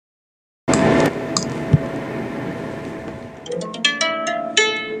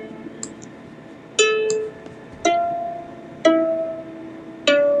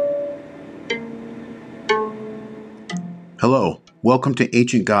Hello, welcome to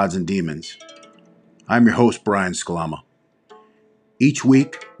Ancient Gods and Demons. I'm your host, Brian Scalama. Each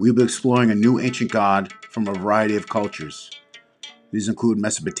week, we'll be exploring a new ancient god from a variety of cultures. These include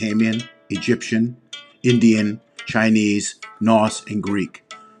Mesopotamian, Egyptian, Indian, Chinese, Norse, and Greek,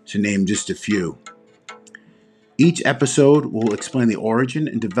 to name just a few. Each episode will explain the origin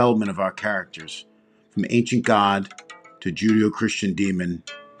and development of our characters, from ancient god to Judeo-Christian demon.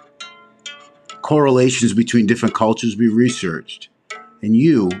 Correlations between different cultures will be researched, and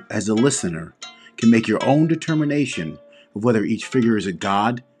you, as a listener, can make your own determination of whether each figure is a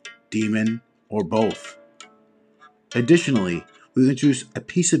god, demon, or both. Additionally, we'll introduce a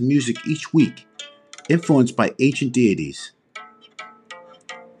piece of music each week, influenced by ancient deities.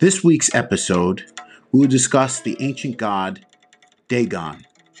 This week's episode, we will discuss the ancient god, Dagon.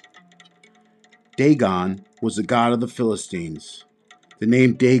 Dagon was the god of the Philistines. The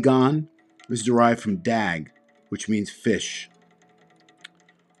name Dagon is derived from dag, which means fish.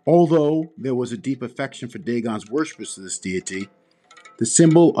 Although there was a deep affection for Dagon's worshippers to this deity, the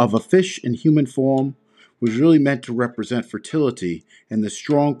symbol of a fish in human form was really meant to represent fertility and the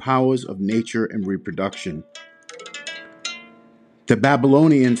strong powers of nature and reproduction. The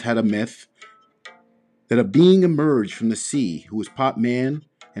Babylonians had a myth that a being emerged from the sea who was part man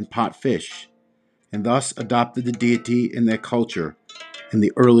and part fish, and thus adopted the deity in their culture in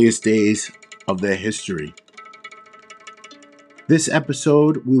the earliest days of their history. This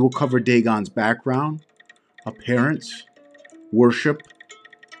episode, we will cover Dagon's background, appearance, worship,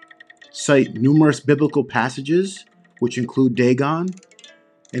 cite numerous biblical passages which include Dagon,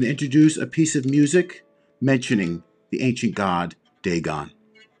 and introduce a piece of music mentioning the ancient god Dagon.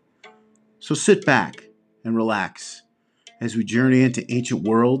 So sit back and relax as we journey into ancient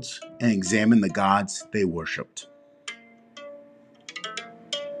worlds and examine the gods they worshipped.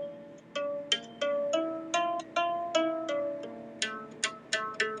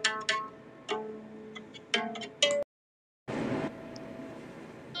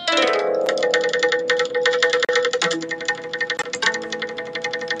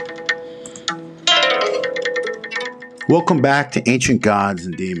 Welcome back to Ancient Gods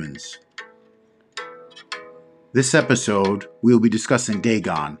and Demons. This episode, we will be discussing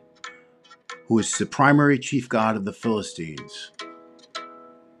Dagon, who is the primary chief god of the Philistines.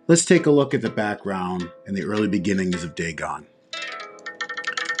 Let's take a look at the background and the early beginnings of Dagon.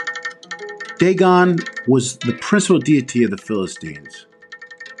 Dagon was the principal deity of the Philistines,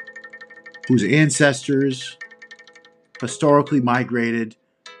 whose ancestors historically migrated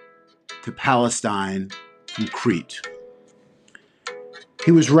to Palestine from Crete.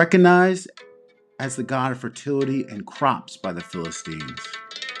 He was recognized as the god of fertility and crops by the Philistines.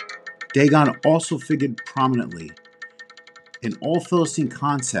 Dagon also figured prominently in all Philistine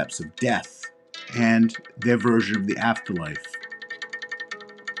concepts of death and their version of the afterlife.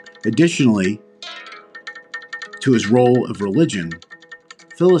 Additionally, to his role of religion,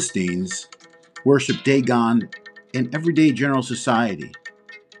 Philistines worshiped Dagon in everyday general society,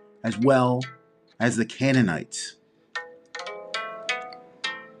 as well as the Canaanites.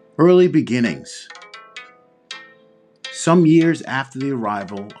 Early beginnings. Some years after the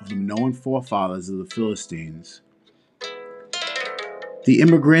arrival of the Minoan forefathers of the Philistines, the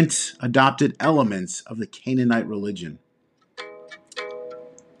immigrants adopted elements of the Canaanite religion.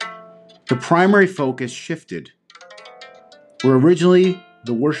 The primary focus shifted, where originally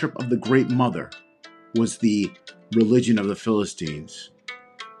the worship of the Great Mother was the religion of the Philistines,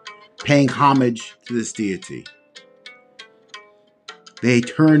 paying homage to this deity. They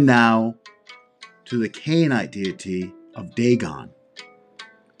turn now to the Canaanite deity of Dagon.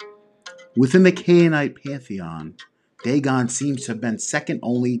 Within the Canaanite pantheon, Dagon seems to have been second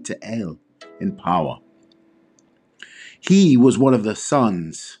only to El in power. He was one of the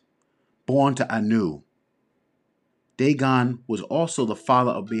sons born to Anu. Dagon was also the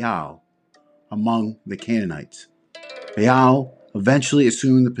father of Baal among the Canaanites. Baal eventually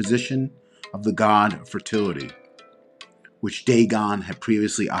assumed the position of the god of fertility, which Dagon had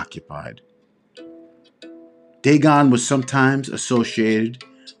previously occupied. Dagon was sometimes associated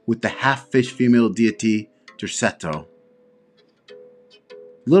with the half-fish female deity Derceto.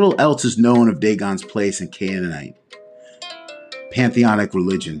 Little else is known of Dagon's place in Canaanite pantheonic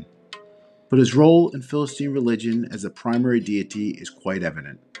religion, but his role in Philistine religion as a primary deity is quite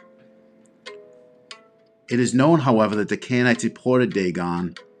evident. It is known, however, that the Canaanites imported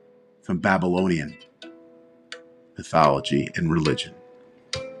Dagon from Babylonian mythology and religion.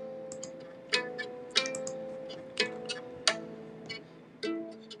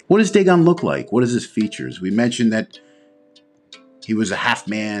 What does Dagon look like? What is his features? We mentioned that he was a half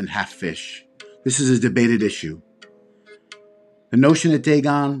man, half fish. This is a debated issue. The notion that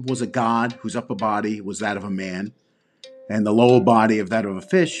Dagon was a god whose upper body was that of a man and the lower body of that of a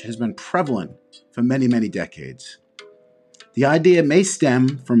fish has been prevalent for many, many decades. The idea may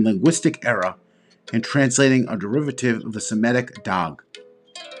stem from linguistic error in translating a derivative of the Semitic dag.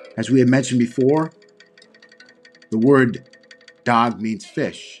 As we had mentioned before, the word dag means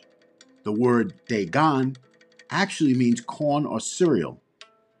fish. The word Dagon actually means corn or cereal.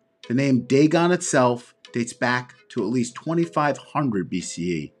 The name Dagon itself dates back to at least 2500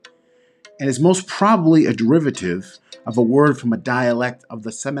 BCE and is most probably a derivative of a word from a dialect of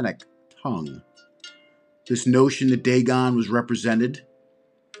the Semitic tongue. This notion that Dagon was represented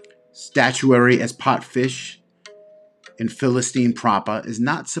statuary as pot fish in Philistine proper is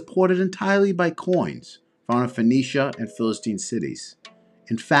not supported entirely by coins found in Phoenicia and Philistine cities.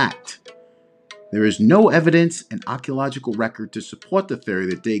 In fact, there is no evidence in archaeological record to support the theory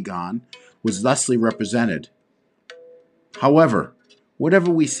that Dagon was thusly represented. However,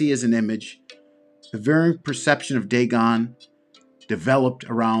 whatever we see as an image, the varying perception of Dagon developed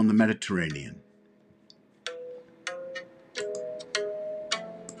around the Mediterranean.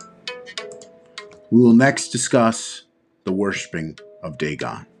 We will next discuss the worshipping of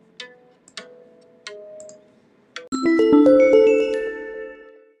Dagon.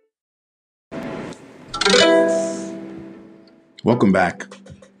 Welcome back.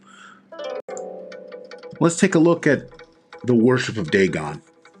 Let's take a look at the worship of Dagon.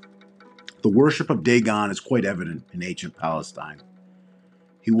 The worship of Dagon is quite evident in ancient Palestine.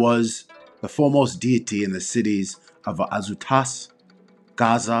 He was the foremost deity in the cities of Azutas,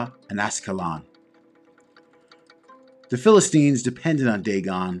 Gaza, and Ascalon. The Philistines depended on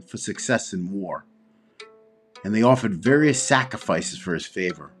Dagon for success in war, and they offered various sacrifices for his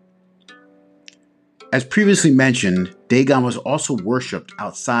favor. As previously mentioned, Dagon was also worshipped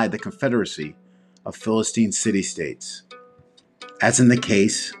outside the confederacy of Philistine city-states, as in the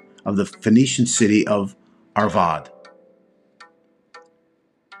case of the Phoenician city of Arvad.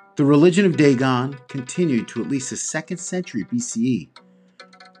 The religion of Dagon continued to at least the 2nd century BCE,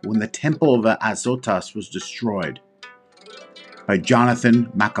 when the temple of Azotus was destroyed by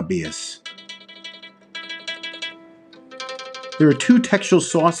Jonathan Maccabeus. There are 2 textual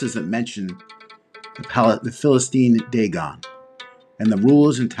sources that mention the Philistine Dagon and the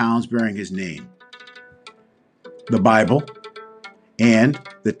rulers and towns bearing his name: the Bible and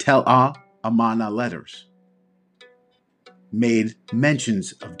the Tel Amarna letters made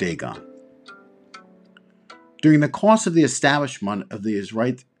mentions of Dagon. During the course of the establishment of the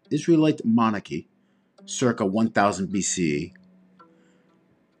Israelite monarchy, circa 1000 BCE,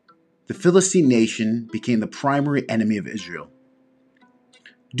 the Philistine nation became the primary enemy of Israel.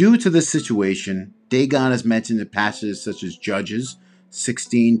 Due to this situation, Dagon is mentioned in passages such as Judges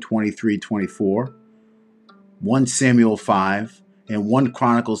 16:23-24, 1 Samuel 5, and 1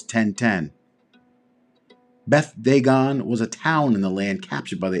 Chronicles 10:10. Beth Dagon was a town in the land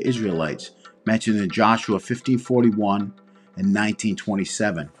captured by the Israelites, mentioned in Joshua 15:41 and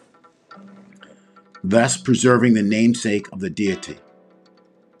 19:27, thus preserving the namesake of the deity.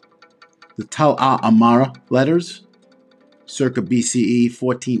 The Tel Amarna letters, circa BCE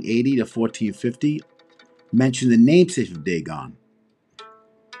 1480 to 1450, mention the namesake of Dagon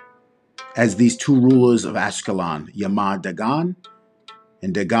as these 2 rulers of Ashkelon, Yamar Dagon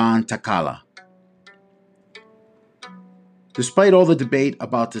and Dagon Takala. Despite all the debate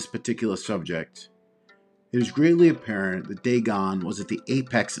about this particular subject, it is greatly apparent that Dagon was at the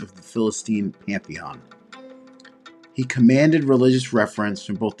apex of the Philistine pantheon. He commanded religious reverence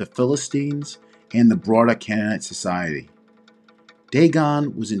from both the Philistines and the broader Canaanite society.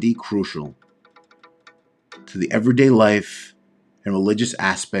 Dagon was indeed crucial to the everyday life and religious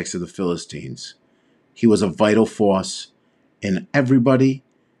aspects of the Philistines. He was a vital force in everybody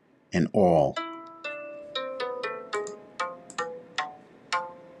and all.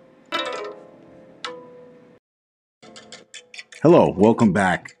 Hello, welcome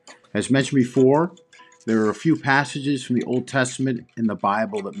back. As mentioned before, there are a few passages from the Old Testament in the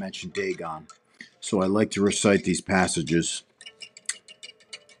Bible that mention Dagon. So I'd like to recite these passages.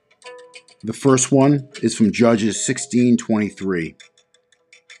 The first one is from Judges 16:23.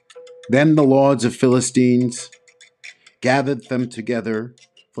 Then the lords of Philistines gathered them together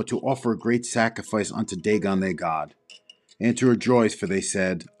for to offer a great sacrifice unto Dagon their god, and to rejoice, for they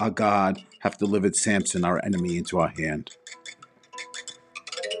said, Our God hath delivered Samson our enemy into our hand.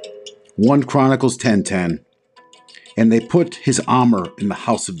 1 Chronicles 10:10. And they put his armor in the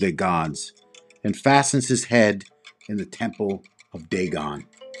house of their gods, and fastens his head in the temple of Dagon.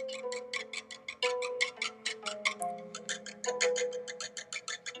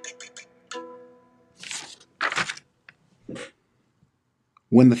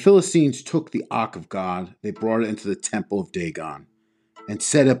 When the Philistines took the ark of God, they brought it into the temple of Dagon and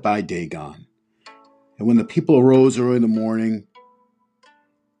set it by Dagon. And when the people arose early in the morning,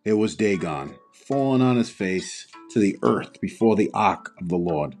 there was Dagon, fallen on his face to the earth before the ark of the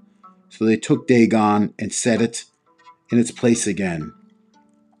Lord. So they took Dagon and set it in its place again.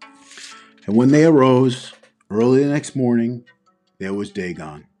 And when they arose early the next morning, there was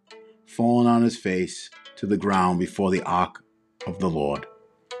Dagon, fallen on his face to the ground before the ark of the Lord.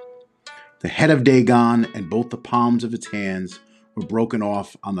 The head of Dagon and both the palms of its hands were broken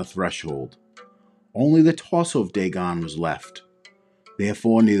off on the threshold. Only the torso of Dagon was left.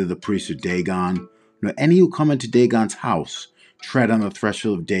 Therefore, neither the priests of Dagon nor any who come into Dagon's house tread on the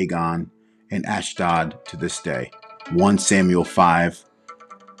threshold of Dagon and Ashdod to this day. 1 Samuel 5,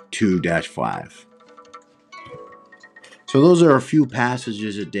 2-5. So those are a few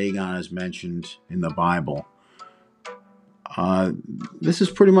passages that Dagon is mentioned in the Bible. This is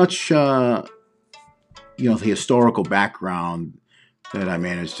pretty much, the historical background that I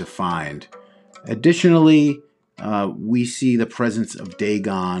managed to find. Additionally, we see the presence of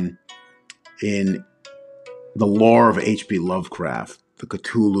Dagon in the lore of H.P. Lovecraft, the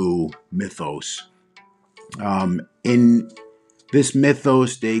Cthulhu mythos. In this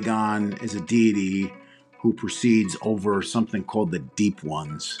mythos, Dagon is a deity who proceeds over something called the Deep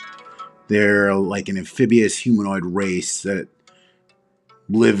Ones. They're like an amphibious humanoid race that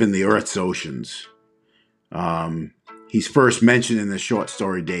live in the Earth's oceans. He's first mentioned in the short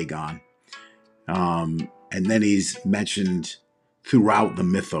story Dagon. And then he's mentioned throughout the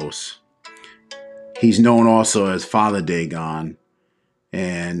mythos. He's known also as Father Dagon,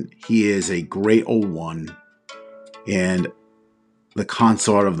 and he is a great old one and the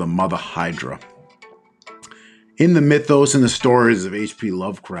consort of the Mother Hydra. In the mythos and the stories of H.P.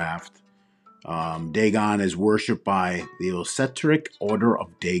 Lovecraft, Dagon is worshipped by the Esoteric Order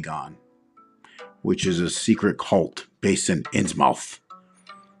of Dagon, which is a secret cult based in Innsmouth.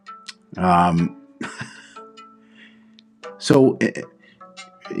 So,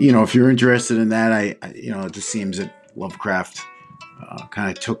 if you're interested in that, it just seems that Lovecraft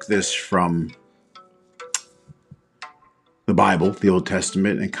kind of took this from the Bible, the Old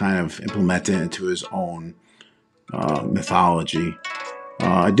Testament, and kind of implemented it into his own mythology.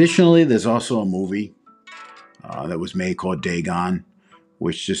 Additionally, there's also a movie that was made called Dagon,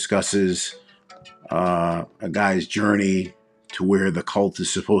 which discusses a guy's journey to where the cult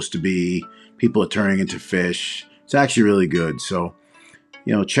is supposed to be. People are turning into fish. It's actually really good. So,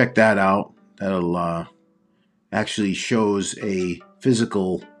 check that out. That'll actually shows a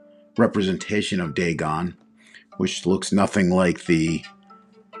physical representation of Dagon, which looks nothing like the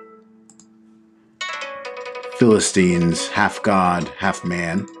Philistines, half god, half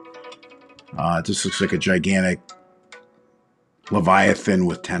man. It just looks like a gigantic Leviathan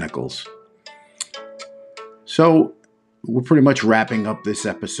with tentacles. So we're pretty much wrapping up this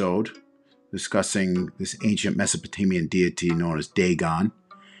episode, discussing this ancient Mesopotamian deity known as Dagon.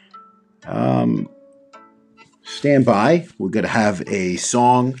 Stand by. We're going to have a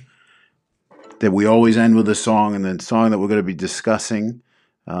song that we always end with a song, and the song that we're going to be discussing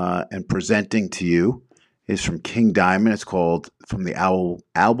and presenting to you is from King Diamond. It's called, from the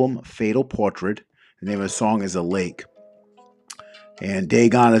album Fatal Portrait. The name of the song is A Lake. And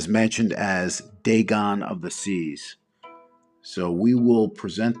Dagon is mentioned as Dagon of the Seas. So we will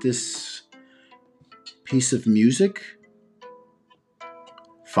present this piece of music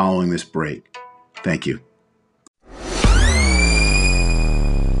following this break. Thank you.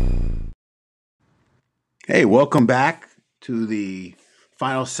 Hey, welcome back to the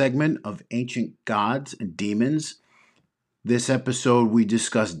final segment of Ancient Gods and Demons. This episode we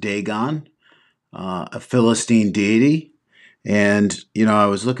discussed Dagon, a Philistine deity. And, I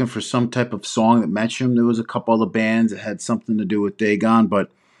was looking for some type of song that mentioned him. There was a couple other bands that had something to do with Dagon,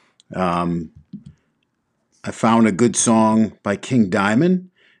 but I found a good song by King Diamond.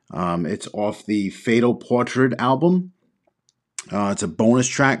 It's off the Fatal Portrait album. It's a bonus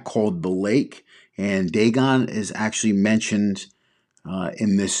track called The Lake, and Dagon is actually mentioned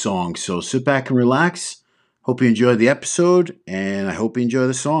in this song. So sit back and relax. Hope you enjoyed the episode, and I hope you enjoy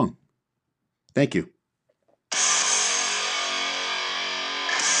the song. Thank you.